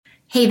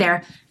Hey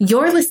there,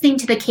 you're listening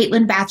to The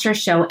Caitlin Batcher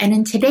Show, and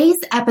in today's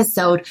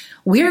episode,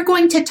 we're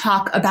going to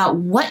talk about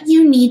what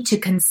you need to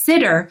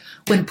consider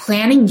when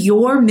planning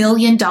your $1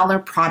 million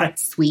product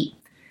suite.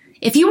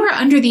 If you are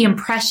under the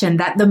impression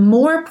that the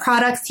more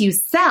products you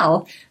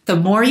sell, the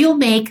more you'll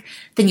make,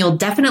 then you'll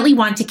definitely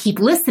want to keep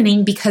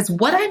listening because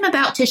what I'm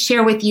about to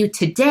share with you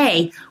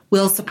today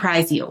will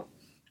surprise you.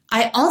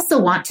 I also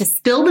want to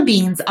spill the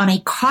beans on a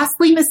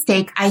costly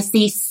mistake I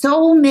see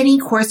so many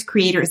course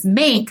creators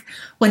make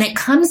when it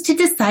comes to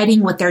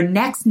deciding what their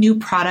next new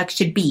product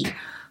should be.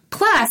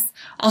 Plus,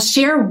 I'll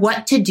share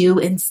what to do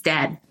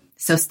instead.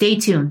 So stay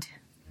tuned.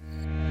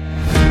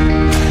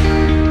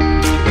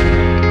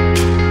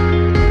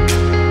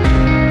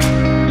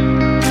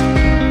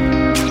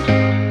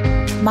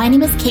 My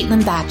name is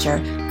Caitlin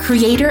Batcher,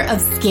 creator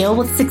of Scale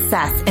with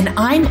Success, and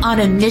I'm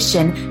on a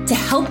mission to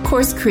help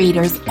course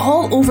creators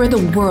all over the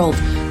world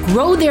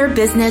grow their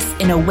business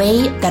in a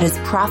way that is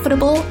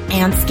profitable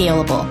and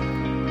scalable.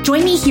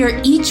 Join me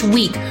here each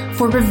week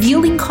for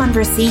revealing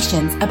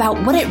conversations about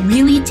what it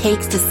really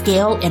takes to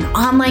scale an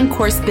online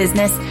course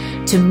business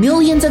to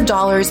millions of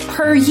dollars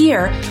per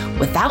year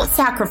without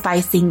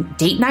sacrificing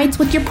date nights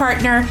with your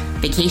partner,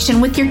 vacation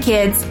with your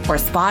kids, or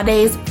spa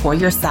days for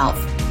yourself.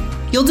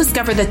 You'll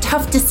discover the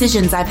tough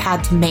decisions I've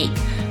had to make,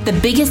 the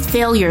biggest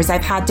failures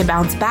I've had to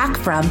bounce back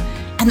from,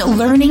 and the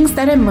learnings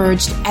that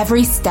emerged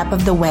every step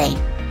of the way.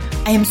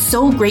 I am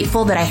so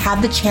grateful that I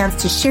have the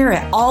chance to share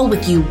it all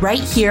with you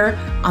right here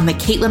on The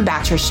Caitlin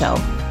Batcher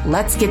Show.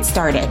 Let's get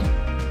started.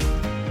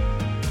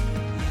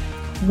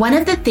 One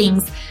of the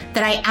things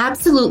that I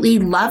absolutely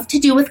love to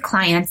do with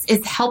clients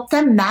is help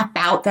them map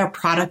out their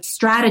product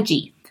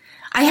strategy.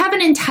 I have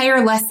an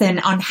entire lesson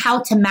on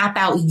how to map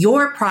out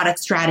your product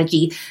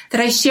strategy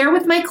that I share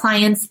with my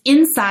clients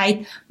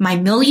inside my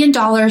 $1 Million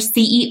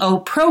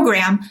CEO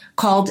program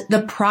called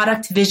the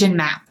Product Vision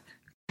Map.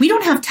 We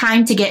don't have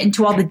time to get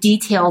into all the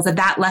details of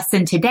that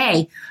lesson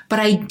today, but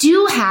I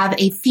do have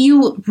a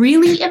few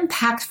really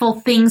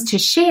impactful things to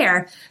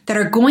share that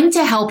are going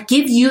to help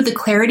give you the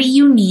clarity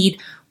you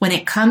need when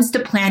it comes to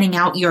planning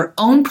out your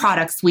own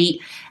product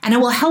suite, and it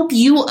will help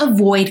you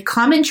avoid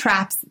common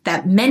traps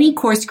that many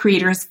course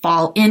creators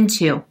fall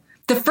into.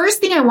 The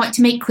first thing I want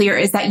to make clear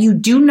is that you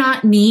do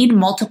not need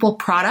multiple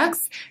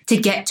products to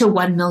get to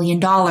 $1 million.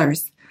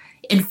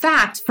 In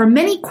fact, for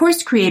many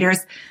course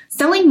creators,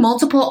 selling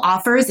multiple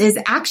offers is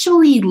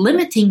actually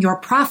limiting your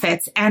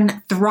profits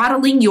and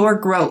throttling your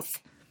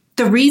growth.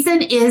 The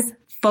reason is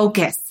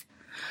focus.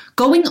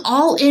 Going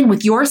all in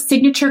with your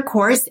signature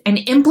course and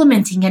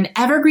implementing an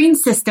evergreen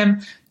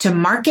system to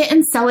market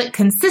and sell it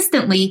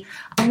consistently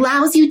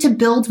allows you to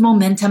build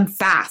momentum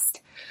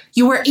fast.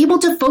 You are able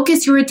to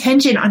focus your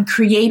attention on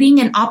creating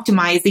and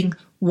optimizing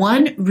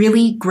one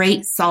really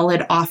great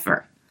solid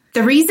offer.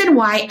 The reason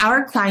why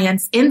our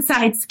clients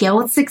inside Scale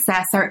with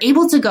Success are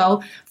able to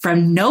go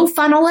from no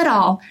funnel at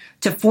all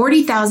to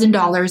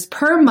 $40,000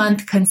 per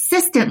month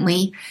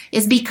consistently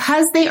is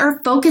because they are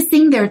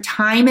focusing their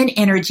time and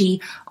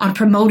energy on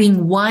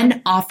promoting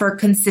one offer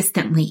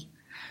consistently.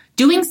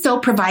 Doing so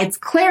provides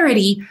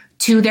clarity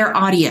to their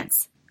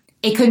audience.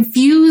 A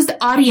confused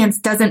audience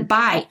doesn't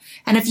buy.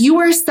 And if you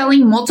are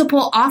selling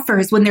multiple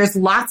offers when there's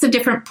lots of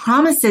different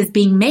promises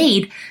being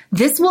made,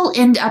 this will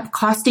end up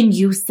costing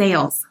you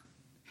sales.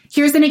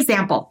 Here's an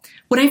example.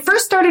 When I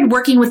first started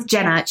working with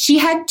Jenna, she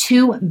had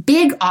 2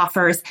 big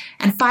offers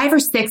and 5 or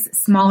 6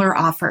 smaller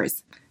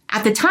offers.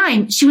 At the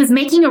time, she was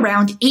making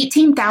around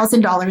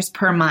 $18,000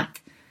 per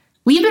month.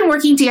 We've been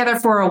working together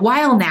for a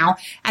while now,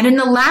 and in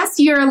the last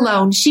year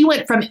alone, she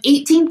went from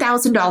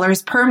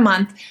 $18,000 per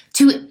month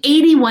to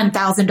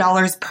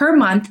 $81,000 per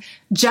month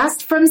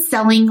just from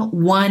selling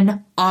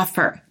one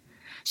offer.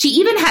 She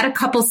even had a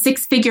couple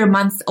 6-figure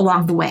months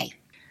along the way.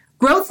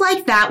 Growth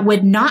like that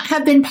would not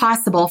have been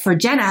possible for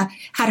Jenna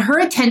had her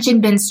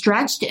attention been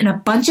stretched in a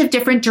bunch of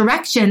different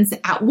directions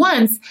at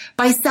once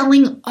by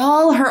selling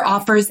all her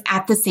offers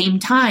at the same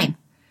time.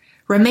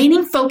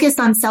 Remaining focused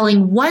on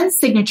selling one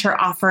signature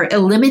offer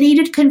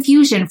eliminated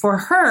confusion for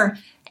her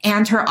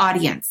and her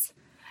audience.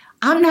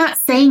 I'm not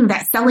saying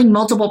that selling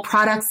multiple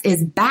products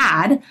is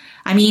bad.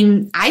 I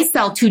mean, I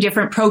sell 2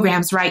 different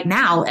programs right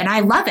now and I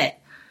love it.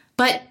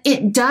 But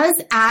it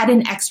does add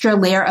an extra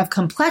layer of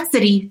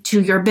complexity to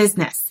your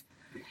business.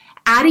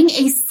 Adding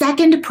a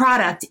second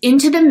product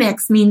into the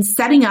mix means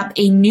setting up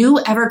a new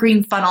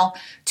evergreen funnel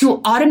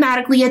to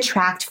automatically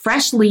attract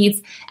fresh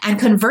leads and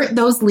convert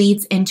those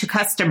leads into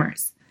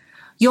customers.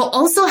 You'll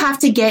also have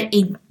to get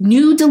a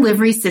new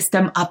delivery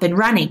system up and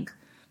running.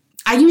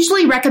 I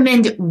usually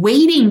recommend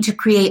waiting to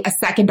create a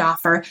second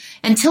offer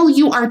until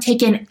you are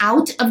taken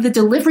out of the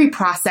delivery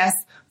process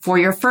for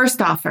your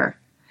first offer.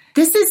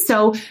 This is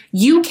so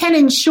you can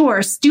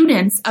ensure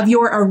students of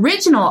your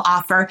original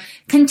offer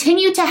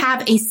continue to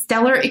have a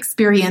stellar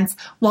experience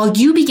while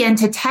you begin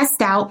to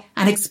test out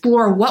and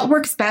explore what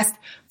works best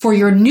for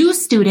your new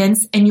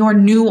students and your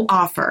new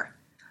offer.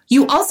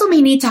 You also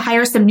may need to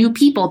hire some new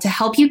people to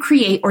help you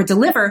create or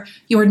deliver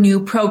your new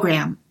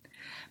program.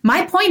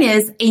 My point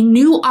is, a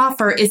new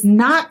offer is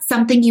not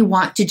something you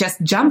want to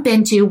just jump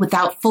into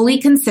without fully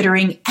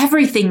considering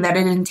everything that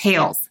it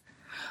entails.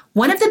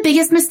 One of the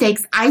biggest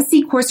mistakes I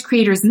see course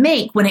creators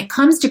make when it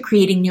comes to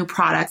creating new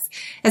products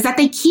is that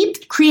they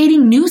keep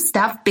creating new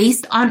stuff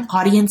based on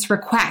audience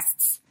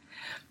requests.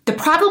 The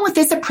problem with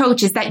this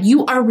approach is that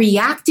you are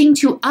reacting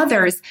to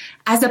others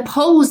as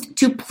opposed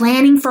to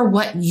planning for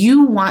what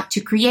you want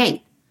to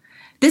create.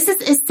 This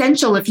is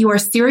essential if you are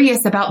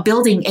serious about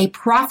building a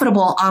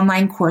profitable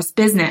online course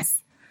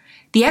business.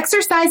 The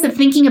exercise of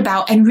thinking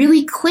about and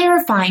really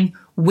clarifying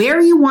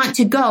where you want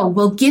to go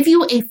will give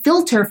you a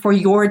filter for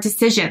your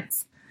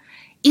decisions.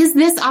 Is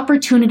this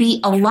opportunity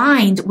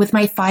aligned with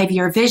my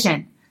 5-year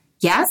vision?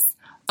 Yes?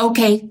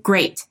 Okay,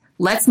 great.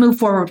 Let's move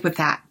forward with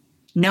that.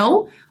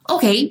 No?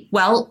 Okay,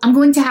 well, I'm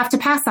going to have to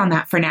pass on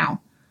that for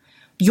now.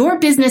 Your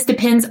business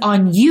depends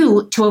on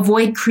you to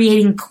avoid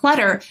creating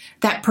clutter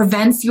that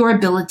prevents your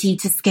ability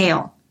to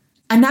scale.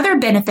 Another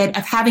benefit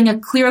of having a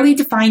clearly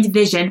defined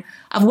vision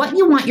of what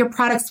you want your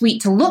product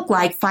suite to look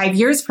like 5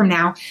 years from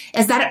now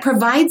is that it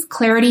provides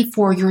clarity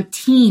for your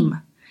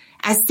team.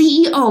 As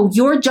CEO,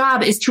 your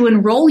job is to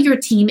enroll your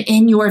team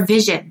in your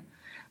vision.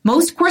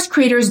 Most course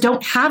creators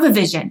don't have a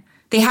vision.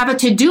 They have a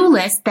to-do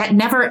list that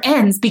never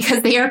ends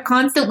because they are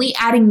constantly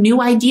adding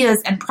new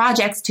ideas and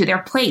projects to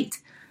their plate.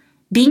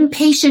 Being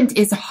patient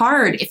is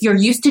hard if you're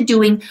used to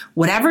doing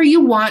whatever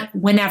you want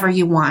whenever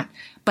you want,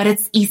 but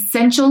it's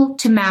essential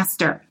to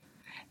master.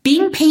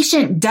 Being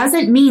patient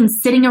doesn't mean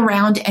sitting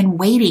around and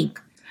waiting.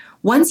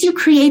 Once you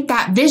create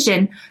that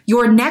vision,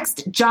 your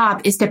next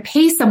job is to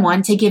pay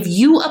someone to give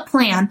you a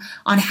plan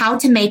on how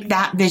to make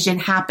that vision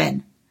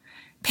happen.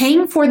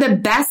 Paying for the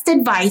best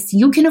advice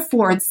you can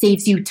afford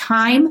saves you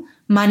time,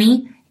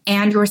 money,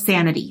 and your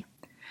sanity.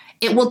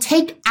 It will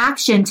take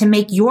action to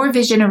make your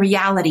vision a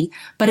reality,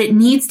 but it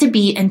needs to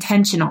be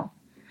intentional.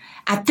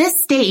 At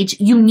this stage,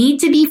 you need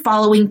to be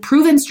following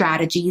proven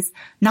strategies,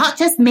 not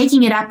just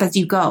making it up as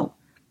you go.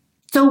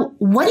 So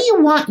what do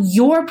you want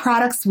your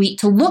product suite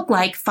to look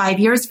like 5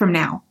 years from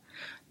now?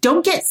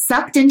 Don't get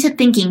sucked into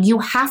thinking you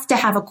have to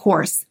have a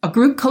course, a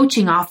group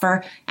coaching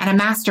offer, and a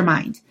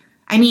mastermind.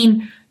 I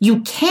mean,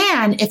 you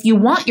can if you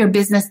want your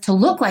business to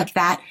look like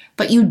that,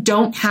 but you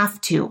don't have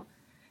to.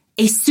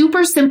 A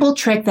super simple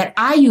trick that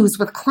I use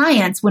with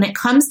clients when it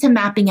comes to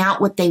mapping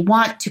out what they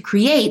want to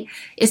create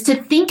is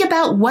to think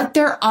about what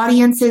their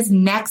audience's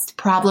next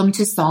problem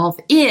to solve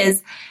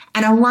is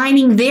and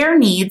aligning their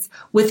needs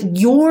with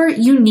your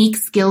unique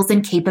skills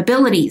and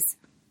capabilities.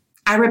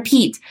 I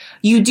repeat,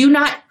 you do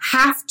not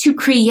have to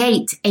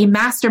create a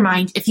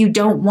mastermind if you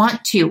don't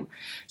want to.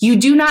 You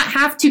do not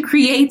have to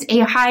create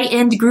a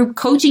high-end group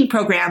coaching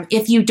program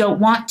if you don't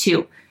want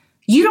to.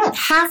 You don't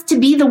have to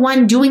be the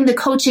one doing the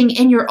coaching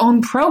in your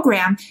own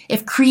program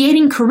if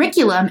creating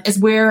curriculum is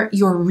where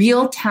your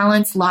real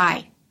talents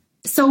lie.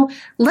 So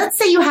let's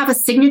say you have a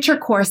signature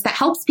course that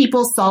helps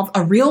people solve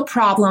a real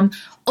problem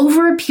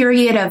over a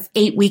period of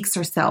 8 weeks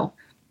or so.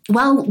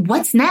 Well,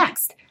 what's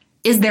next?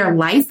 Is their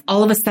life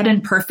all of a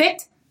sudden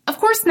perfect? Of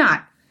course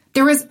not.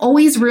 There is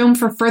always room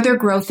for further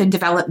growth and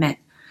development.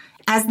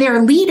 As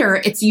their leader,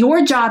 it's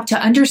your job to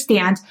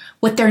understand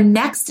what their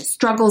next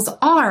struggles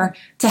are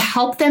to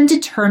help them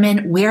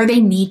determine where they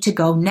need to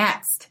go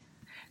next.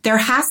 There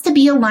has to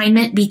be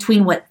alignment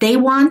between what they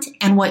want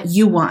and what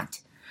you want.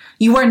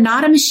 You are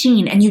not a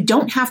machine and you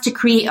don't have to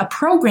create a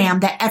program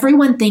that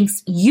everyone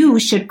thinks you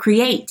should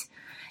create.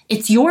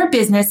 It's your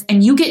business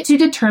and you get to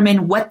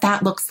determine what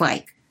that looks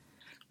like.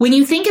 When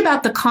you think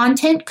about the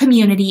content,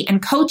 community,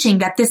 and coaching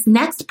that this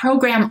next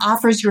program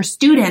offers your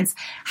students,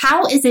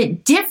 how is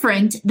it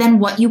different than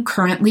what you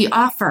currently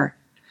offer?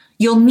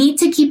 You'll need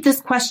to keep this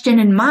question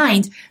in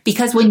mind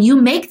because when you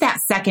make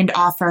that second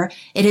offer,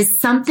 it is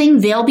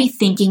something they'll be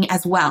thinking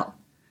as well.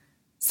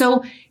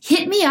 So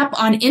hit me up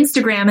on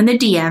Instagram in the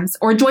DMs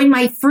or join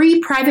my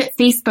free private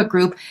Facebook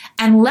group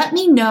and let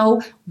me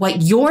know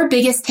what your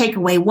biggest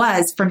takeaway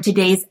was from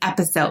today's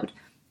episode.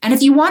 And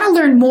if you want to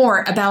learn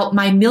more about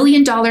my $1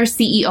 Million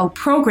CEO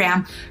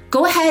program,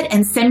 go ahead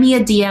and send me a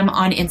DM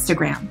on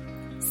Instagram.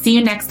 See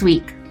you next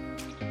week.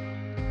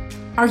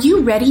 Are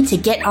you ready to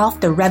get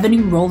off the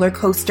revenue roller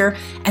coaster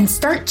and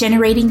start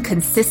generating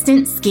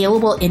consistent,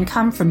 scalable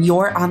income from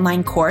your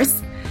online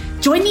course?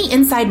 Join me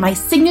inside my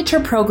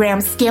signature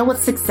program, Scale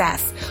with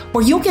Success,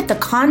 where you'll get the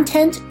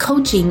content,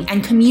 coaching,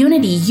 and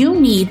community you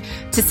need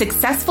to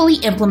successfully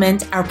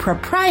implement our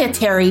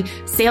proprietary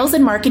sales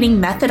and marketing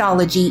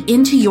methodology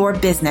into your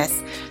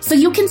business so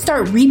you can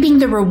start reaping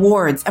the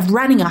rewards of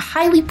running a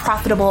highly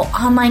profitable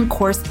online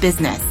course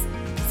business.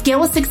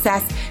 Scale with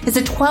Success is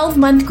a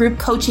 12-month group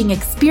coaching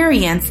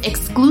experience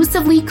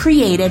exclusively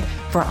created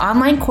for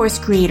online course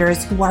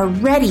creators who are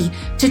ready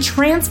to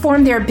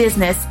transform their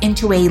business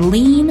into a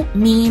lean,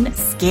 mean,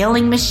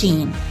 scaling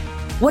machine.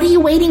 What are you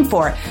waiting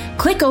for?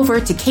 Click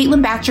over to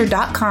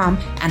CaitlinBatcher.com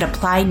and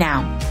apply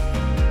now.